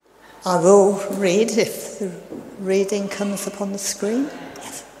I will read if the reading comes up on the screen.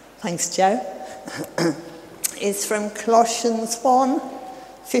 Yes. Thanks, Joe. It's from Colossians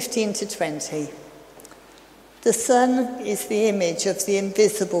 1:15 to 20. The Son is the image of the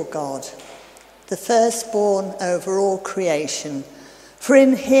invisible God, the firstborn over all creation. For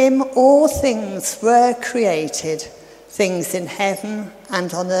in him all things were created, things in heaven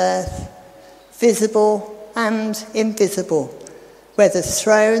and on earth, visible and invisible, whether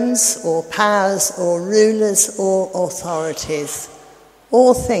thrones or powers or rulers or authorities.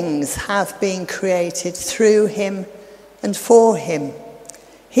 All things have been created through him and for him.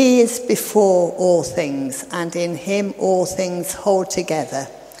 He is before all things, and in him all things hold together.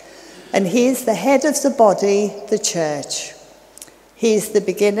 And he is the head of the body, the church. He is the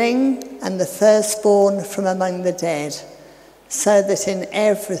beginning and the firstborn from among the dead, so that in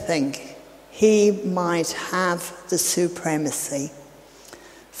everything he might have the supremacy.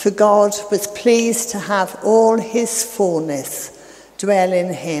 For God was pleased to have all his fullness dwell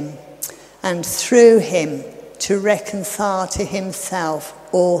in him, and through him to reconcile to himself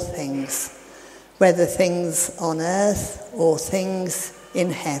all things, whether things on earth or things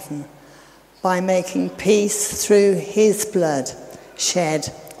in heaven, by making peace through his blood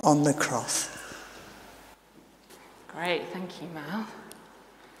shed on the cross. Great, thank you, Mal.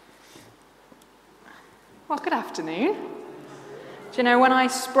 Well, good afternoon. Do you know, when I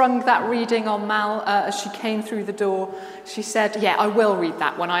sprung that reading on Mal as she came through the door, she said, yeah, I will read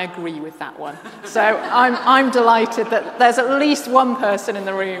that one. I agree with that one. So I'm delighted that there's at least one person in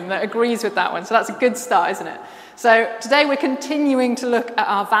the room that agrees with that one. So that's a good start, isn't it? So today we're continuing to look at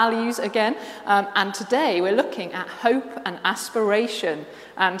our values again. And today we're looking at hope and aspiration.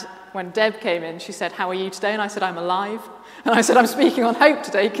 And when Deb came in, she said, how are you today? And I said, I'm alive. And I said, I'm speaking on hope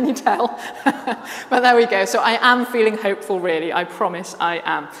today, can you tell? But there we go. So I am feeling hopeful, really. I promise I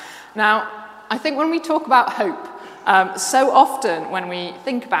am. Now, I think when we talk about hope, so often when we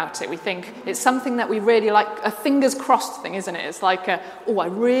think about it, we think it's something that we really like, a fingers crossed thing, isn't it? It's like, I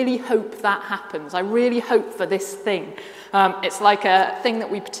really hope that happens. I really hope for this thing. It's like a thing that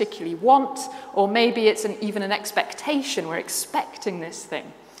we particularly want, or maybe it's even an expectation. We're expecting this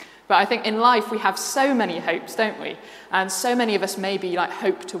thing. But I think in life we have so many hopes, don't we? And so many of us maybe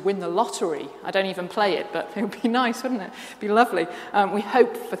hope to win the lottery. I don't even play it, but it would be nice, wouldn't it? It'd be lovely. We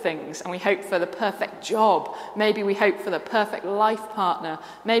hope for things, and we hope for the perfect job. Maybe we hope for the perfect life partner.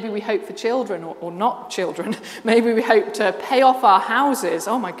 Maybe we hope for children or not children. Maybe we hope to pay off our houses.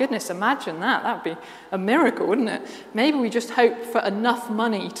 Oh my goodness, imagine that. That would be a miracle, wouldn't it? Maybe we just hope for enough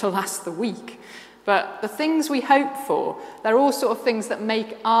money to last the week. But the things we hope for, they're all sort of things that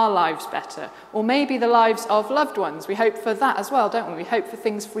make our lives better. Or maybe the lives of loved ones. We hope for that as well, don't we? We hope for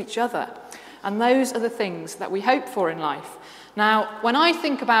things for each other. And those are the things that we hope for in life. Now, when I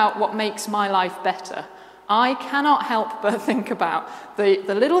think about what makes my life better, I cannot help but think about the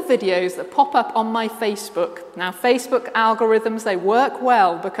little videos that pop up on my Facebook. Now, Facebook algorithms, they work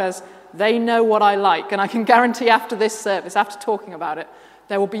well because they know what I like. And I can guarantee after this service, after talking about it,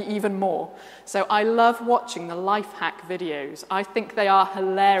 there will be even more. So I love watching the life hack videos. I think they are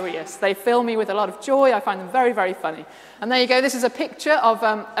hilarious. They fill me with a lot of joy. I find them very, very funny. And there you go. This is a picture of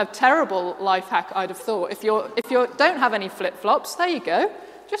a terrible life hack, I'd have thought. If you don't have any flip-flops, there you go.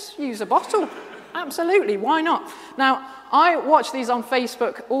 Just use a bottle. Absolutely. Why not? Now, I watch these on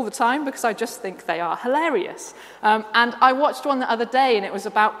Facebook all the time because I just think they are hilarious. And I watched one the other day, and it was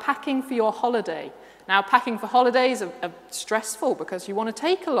about packing for your holiday. Now, packing for holidays are stressful because you want to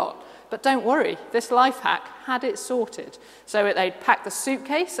take a lot. But don't worry, this life hack had it sorted. So they'd pack the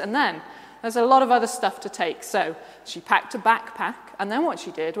suitcase, and then there's a lot of other stuff to take. So she packed a backpack, and then what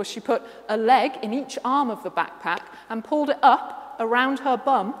she did was she put a leg in each arm of the backpack and pulled it up around her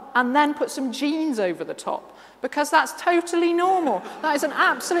bum, and then put some jeans over the top. Because that's totally normal. That is an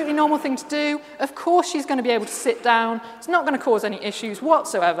absolutely normal thing to do. Of course she's going to be able to sit down. It's not going to cause any issues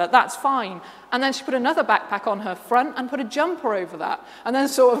whatsoever. That's fine. And then she put another backpack on her front and put a jumper over that. And then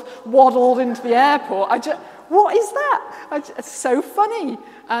sort of waddled into the airport. What is that? It's so funny.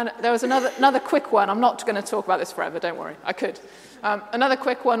 And there was another quick one. I'm not going to talk about this forever, don't worry. I could. Another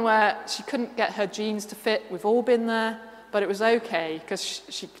quick one where she couldn't get her jeans to fit. We've all been there. But it was okay because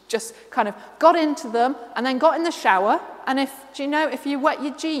she just kind of got into them and then got in the shower. And if you wet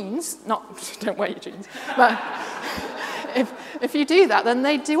your jeans, don't wet your jeans, but if you do that, then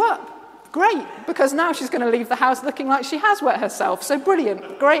they do up. Great, because now she's going to leave the house looking like she has wet herself. So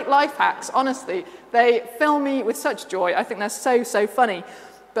brilliant, great life hacks, honestly. They fill me with such joy. I think they're so, so funny.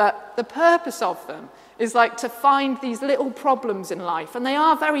 But the purpose of them is like to find these little problems in life, and they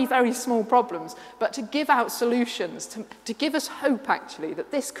are very, very small problems, but to give out solutions, to give us hope, actually,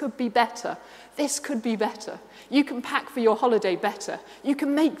 that this could be better. This could be better. You can pack for your holiday better. You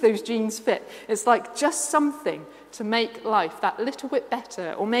can make those jeans fit. It's like just something to make life that little bit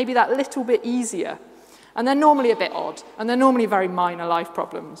better, or maybe that little bit easier. And they're normally a bit odd, and they're normally very minor life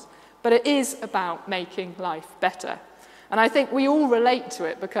problems. But it is about making life better. And I think we all relate to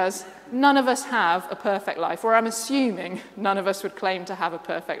it because none of us have a perfect life, or I'm assuming none of us would claim to have a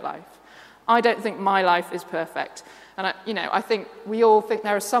perfect life. I don't think my life is perfect. And I think we all think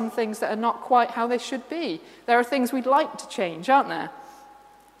there are some things that are not quite how they should be. There are things we'd like to change, aren't there?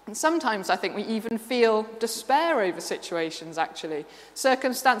 And sometimes I think we even feel despair over situations, actually.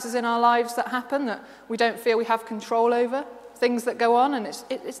 Circumstances in our lives that happen that we don't feel we have control over, things that go on, and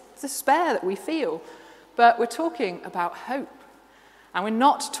it's despair that we feel. But we're talking about hope. And we're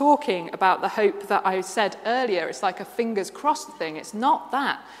not talking about the hope that I said earlier. It's like a fingers crossed thing. It's not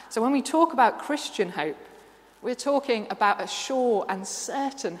that. So when we talk about Christian hope, we're talking about a sure and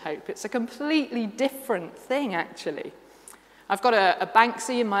certain hope. It's a completely different thing, actually. I've got a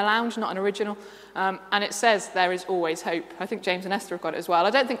Banksy in my lounge, not an original, and it says there is always hope. I think James and Esther have got it as well. I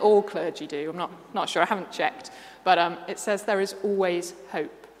don't think all clergy do. I'm not sure. I haven't checked. But it says there is always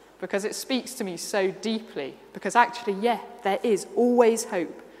hope. Because it speaks to me so deeply. Because actually, there is always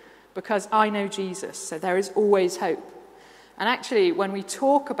hope. Because I know Jesus, so there is always hope. And actually, when we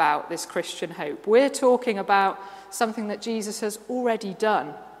talk about this Christian hope, we're talking about something that Jesus has already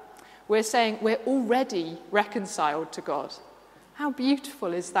done. We're saying we're already reconciled to God. How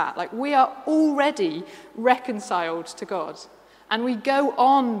beautiful is that? Like, we are already reconciled to God. And we go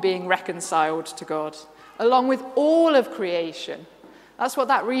on being reconciled to God, along with all of creation. That's what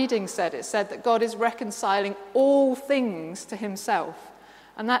that reading said. It said that God is reconciling all things to himself.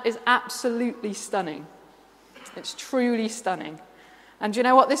 And that is absolutely stunning. It's truly stunning. And do you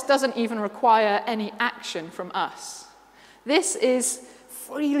know what? This doesn't even require any action from us. This is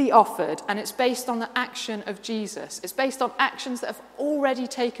freely offered, and it's based on the action of Jesus. It's based on actions that have already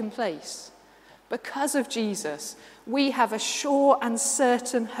taken place. Because of Jesus, we have a sure and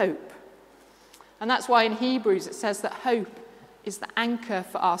certain hope. And that's why in Hebrews it says that hope is the anchor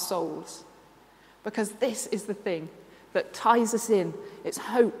for our souls. Because this is the thing that ties us in. It's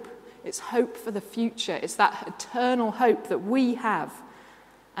hope. It's hope for the future. It's that eternal hope that we have.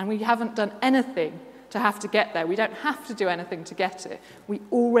 And we haven't done anything to have to get there. We don't have to do anything to get it. We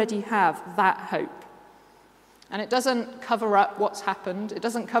already have that hope. And it doesn't cover up what's happened. It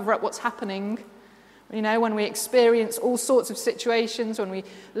doesn't cover up what's happening. You know, when we experience all sorts of situations, when we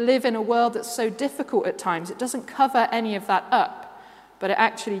live in a world that's so difficult at times, it doesn't cover any of that up, but it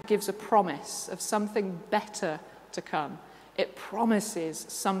actually gives a promise of something better to come. It promises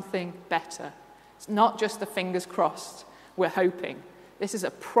something better. It's not just the fingers crossed, we're hoping. This is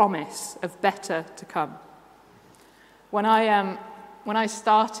a promise of better to come. When I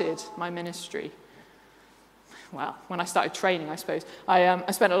started my ministry, when I started training, I suppose,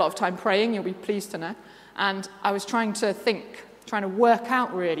 I spent a lot of time praying, you'll be pleased to know, and I was trying to work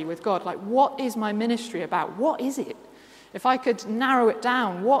out really with God, like, what is my ministry about? What is it? If I could narrow it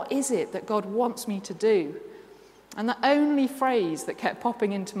down, what is it that God wants me to do? And the only phrase that kept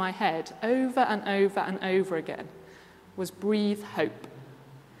popping into my head over and over and over again was breathe hope.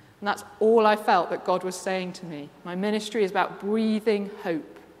 And that's all I felt that God was saying to me. My ministry is about breathing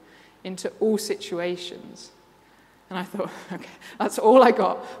hope into all situations. And I thought, okay, that's all I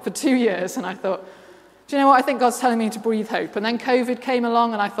got for 2 years. And I thought, do you know what? I think God's telling me to breathe hope. And then COVID came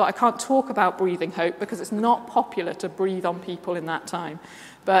along and I thought, I can't talk about breathing hope because it's not popular to breathe on people in that time.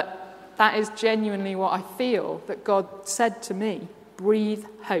 But that is genuinely what I feel that God said to me, breathe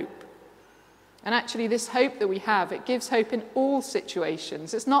hope. And actually this hope that we have, it gives hope in all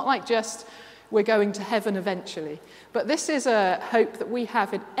situations. It's not like just we're going to heaven eventually. But this is a hope that we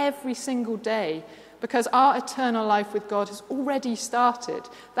have in every single day because our eternal life with God has already started.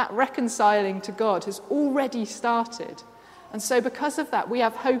 That reconciling to God has already started. And so because of that, we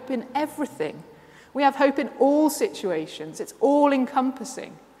have hope in everything. We have hope in all situations. It's all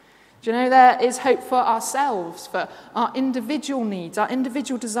encompassing. Do you know, there is hope for ourselves, for our individual needs, our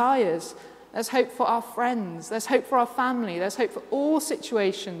individual desires. There's hope for our friends. There's hope for our family. There's hope for all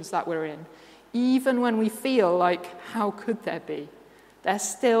situations that we're in. Even when we feel like, how could there be? There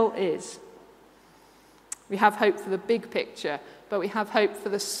still is. We have hope for the big picture, but we have hope for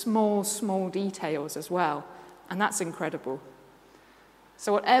the small, small details as well. And that's incredible.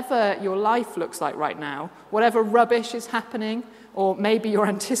 So whatever your life looks like right now, whatever rubbish is happening, or maybe you're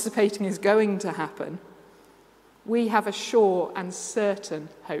anticipating is going to happen, we have a sure and certain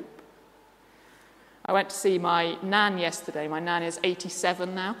hope. I went to see my nan yesterday. My nan is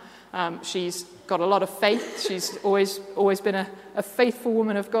 87 now. She's got a lot of faith. She's always been a faithful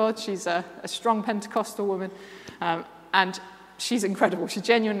woman of God. She's a strong Pentecostal woman. And she's incredible. She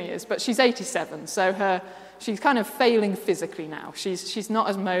genuinely is. But she's 87, so she's kind of failing physically now. She's not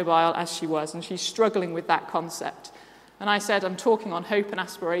as mobile as she was, and she's struggling with that concept. And I said, I'm talking on hope and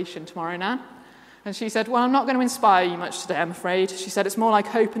aspiration tomorrow, Nan. And she said, well, I'm not going to inspire you much today, I'm afraid. She said, it's more like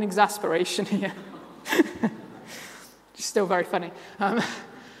hope and exasperation here. She's still very funny.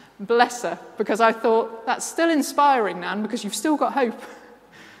 Bless her, because I thought, that's still inspiring, Nan, because you've still got hope.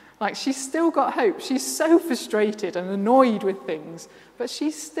 Like, she's still got hope. She's so frustrated and annoyed with things, but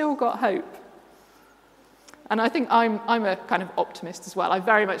she's still got hope. And I think I'm a kind of optimist as well. I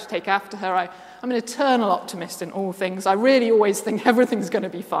very much take after her. I'm an eternal optimist in all things. I really always think everything's going to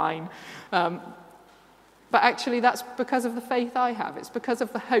be fine. But actually, that's because of the faith I have. It's because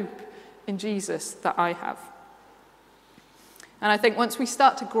of the hope in Jesus that I have. And I think once we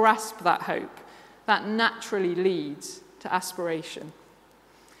start to grasp that hope, that naturally leads to aspiration.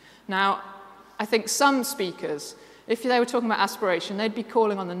 Now, I think some speakers, if they were talking about aspiration, they'd be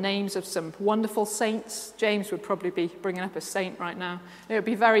calling on the names of some wonderful saints. James would probably be bringing up a saint right now. It would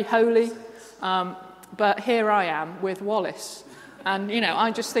be very holy. But here I am with Wallace. And,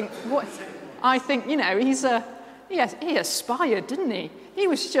 I just think, he aspired, didn't he? He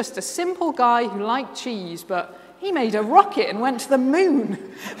was just a simple guy who liked cheese, but he made a rocket and went to the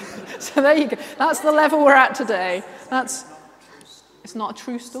moon. So there you go. That's the level we're at today. It's not a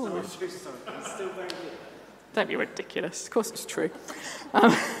true story. It's not a true story. It's still very good. Don't be ridiculous. Of course it's true.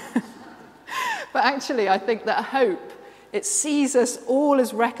 But actually, I think that hope, it sees us all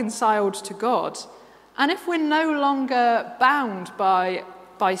as reconciled to God. And if we're no longer bound by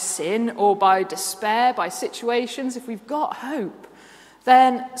sin or by despair, by situations, if we've got hope,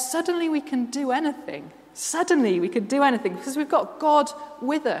 then suddenly we can do anything. Suddenly we can do anything because we've got God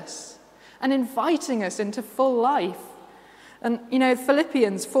with us and inviting us into full life. And,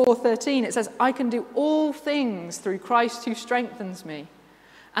 Philippians 4:13, it says, I can do all things through Christ who strengthens me.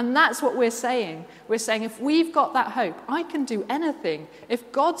 And that's what we're saying. We're saying if we've got that hope, I can do anything.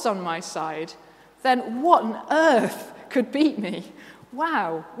 If God's on my side, then what on earth could beat me?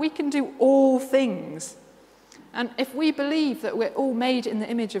 Wow, we can do all things. And if we believe that we're all made in the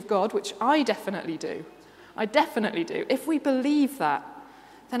image of God, which I definitely do, if we believe that,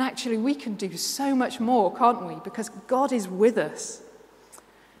 then actually we can do so much more, can't we? Because God is with us.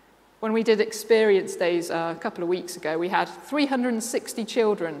 When we did Experience Days a couple of weeks ago, we had 360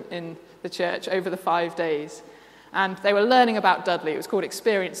 children in the church over the 5 days. And they were learning about Dudley. It was called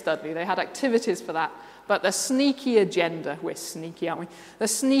Experience Dudley. They had activities for that. But the sneaky agenda, we're sneaky, aren't we? The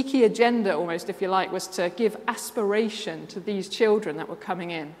sneaky agenda, almost, if you like, was to give aspiration to these children that were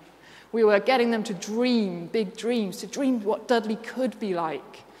coming in. We were getting them to dream big dreams, to dream what Dudley could be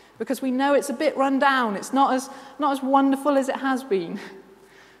like. Because we know it's a bit run down. It's not as wonderful as it has been.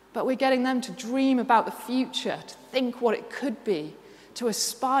 But we're getting them to dream about the future, to think what it could be, to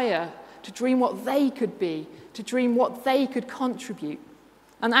aspire, to dream what they could be, to dream what they could contribute.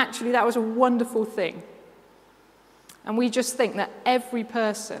 And actually, that was a wonderful thing. And we just think that every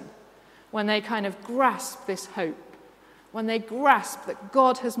person, when they kind of grasp this hope, when they grasp that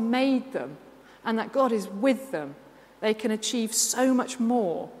God has made them and that God is with them, they can achieve so much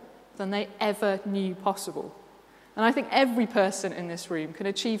more than they ever knew possible. And I think every person in this room can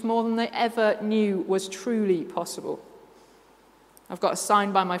achieve more than they ever knew was truly possible. I've got a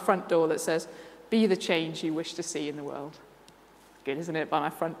sign by my front door that says, "Be the change you wish to see in the world." Good, isn't it? By my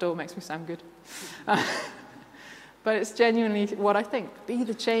front door, makes me sound good. But it's genuinely what I think. Be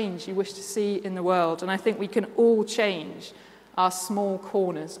the change you wish to see in the world. And I think we can all change our small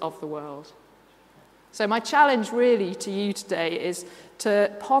corners of the world. So my challenge really to you today is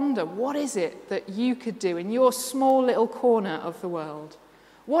to ponder, what is it that you could do in your small little corner of the world?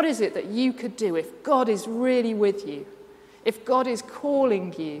 What is it that you could do if God is really with you? If God is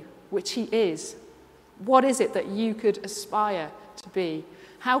calling you, which he is, what is it that you could aspire to be?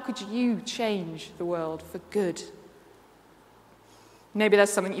 How could you change the world for good? Maybe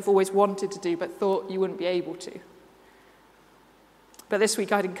that's something you've always wanted to do but thought you wouldn't be able to. But this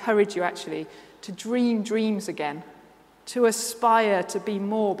week I'd encourage you actually to dream dreams again, to aspire to be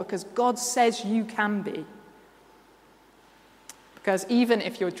more, because God says you can be. Because even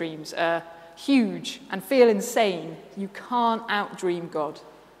if your dreams are huge and feel insane, you can't outdream God.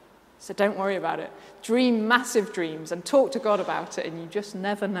 So don't worry about it. Dream massive dreams and talk to God about it, and you just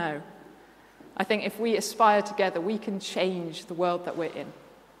never know. I think if we aspire together, we can change the world that we're in.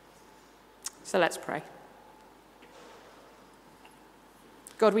 So let's pray.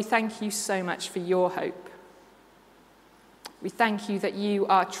 God, we thank you so much for your hope. We thank you that you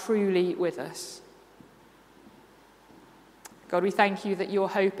are truly with us. God, we thank you that your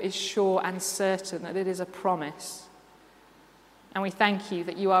hope is sure and certain, that it is a promise. And we thank you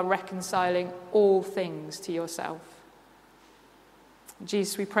that you are reconciling all things to yourself.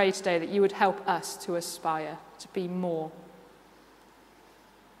 Jesus, we pray today that you would help us to aspire to be more.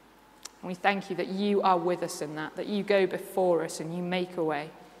 And we thank you that you are with us in that you go before us and you make a way.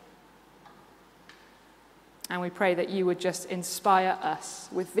 And we pray that you would just inspire us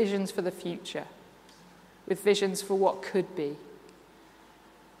with visions for the future, with visions for what could be,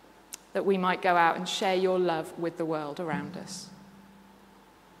 that we might go out and share your love with the world around us.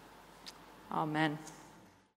 Amen.